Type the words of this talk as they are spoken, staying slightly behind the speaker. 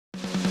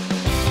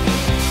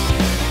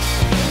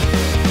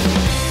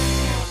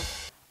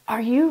Are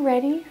you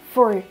ready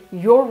for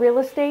your real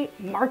estate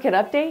market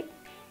update?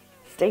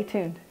 Stay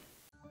tuned.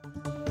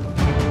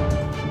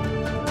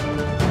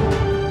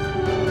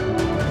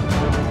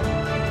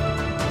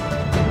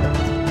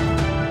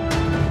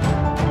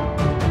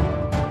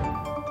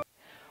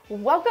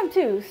 Welcome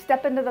to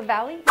Step Into the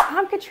Valley.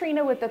 I'm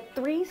Katrina with the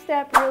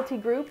 3-Step Realty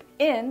Group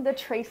in the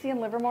Tracy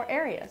and Livermore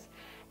areas.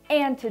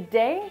 And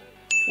today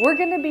we're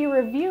going to be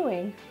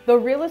reviewing the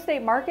real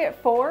estate market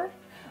for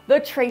the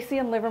Tracy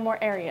and Livermore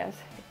areas.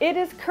 It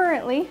is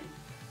currently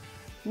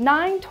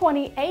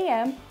 9:20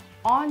 a.m.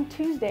 on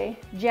Tuesday,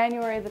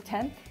 January the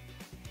 10th.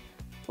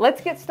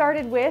 Let's get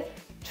started with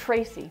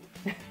Tracy.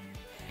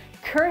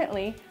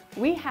 Currently,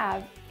 we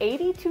have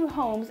 82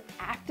 homes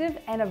active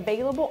and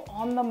available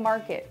on the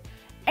market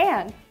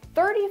and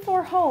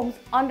 34 homes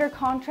under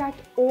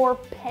contract or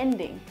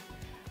pending.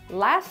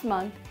 Last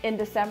month in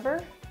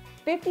December,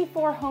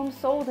 54 homes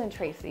sold in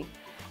Tracy.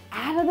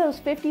 Out of those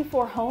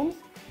 54 homes,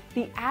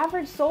 the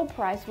average sold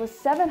price was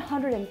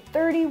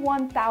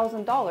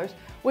 $731,000,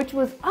 which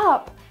was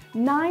up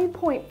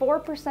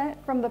 9.4%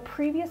 from the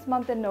previous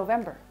month in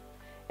November.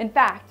 In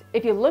fact,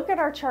 if you look at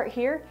our chart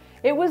here,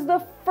 it was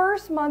the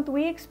first month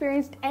we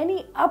experienced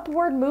any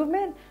upward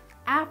movement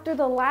after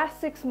the last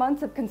 6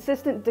 months of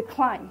consistent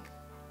decline.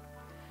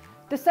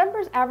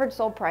 December's average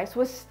sold price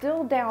was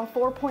still down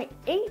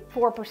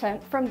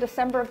 4.84% from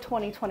December of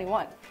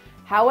 2021.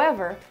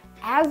 However,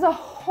 as a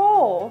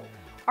whole,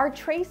 our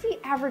Tracy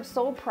average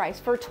sold price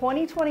for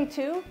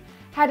 2022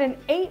 had an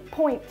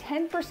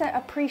 8.10%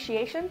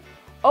 appreciation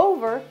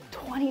over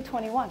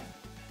 2021.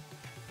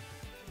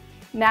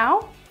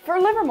 Now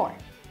for Livermore.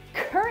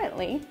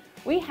 Currently,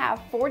 we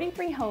have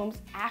 43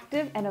 homes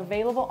active and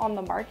available on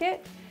the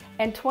market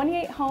and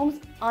 28 homes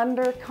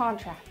under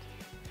contract.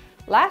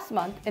 Last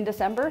month in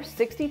December,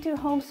 62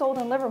 homes sold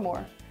in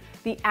Livermore.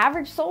 The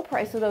average sold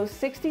price of those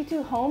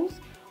 62 homes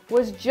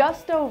was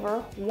just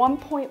over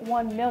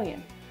 $1.1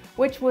 million,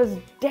 which was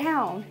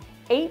down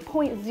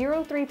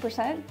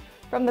 8.03%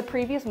 from the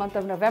previous month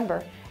of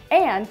November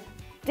and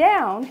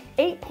down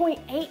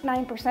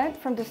 8.89%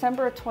 from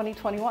December of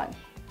 2021.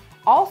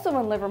 Also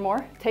in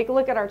Livermore, take a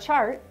look at our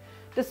chart.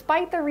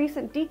 Despite the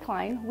recent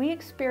decline we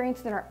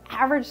experienced in our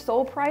average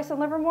sold price in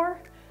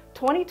Livermore,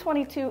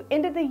 2022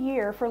 ended the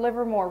year for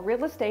Livermore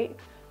real estate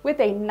with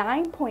a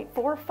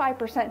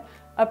 9.45%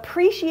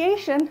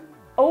 appreciation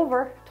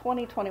over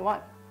 2021.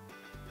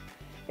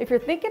 If you're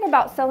thinking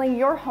about selling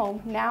your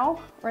home now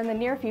or in the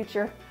near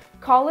future,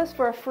 call us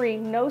for a free,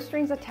 no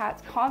strings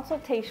attached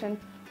consultation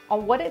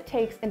on what it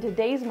takes in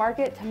today's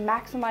market to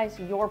maximize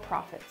your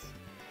profits.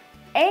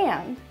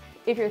 And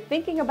if you're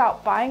thinking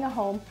about buying a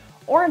home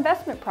or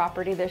investment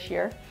property this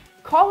year,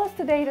 call us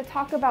today to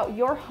talk about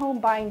your home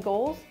buying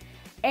goals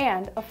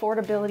and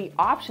affordability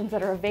options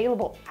that are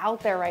available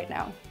out there right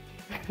now.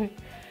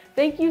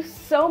 Thank you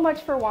so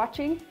much for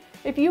watching.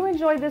 If you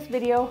enjoyed this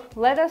video,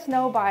 let us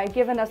know by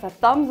giving us a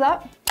thumbs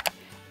up.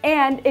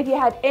 And if you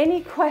had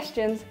any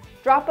questions,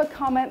 drop a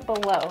comment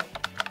below.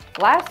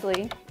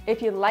 Lastly,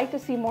 if you'd like to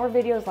see more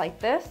videos like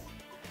this,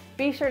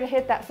 be sure to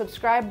hit that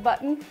subscribe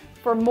button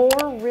for more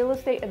real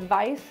estate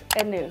advice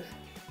and news.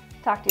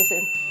 Talk to you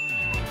soon.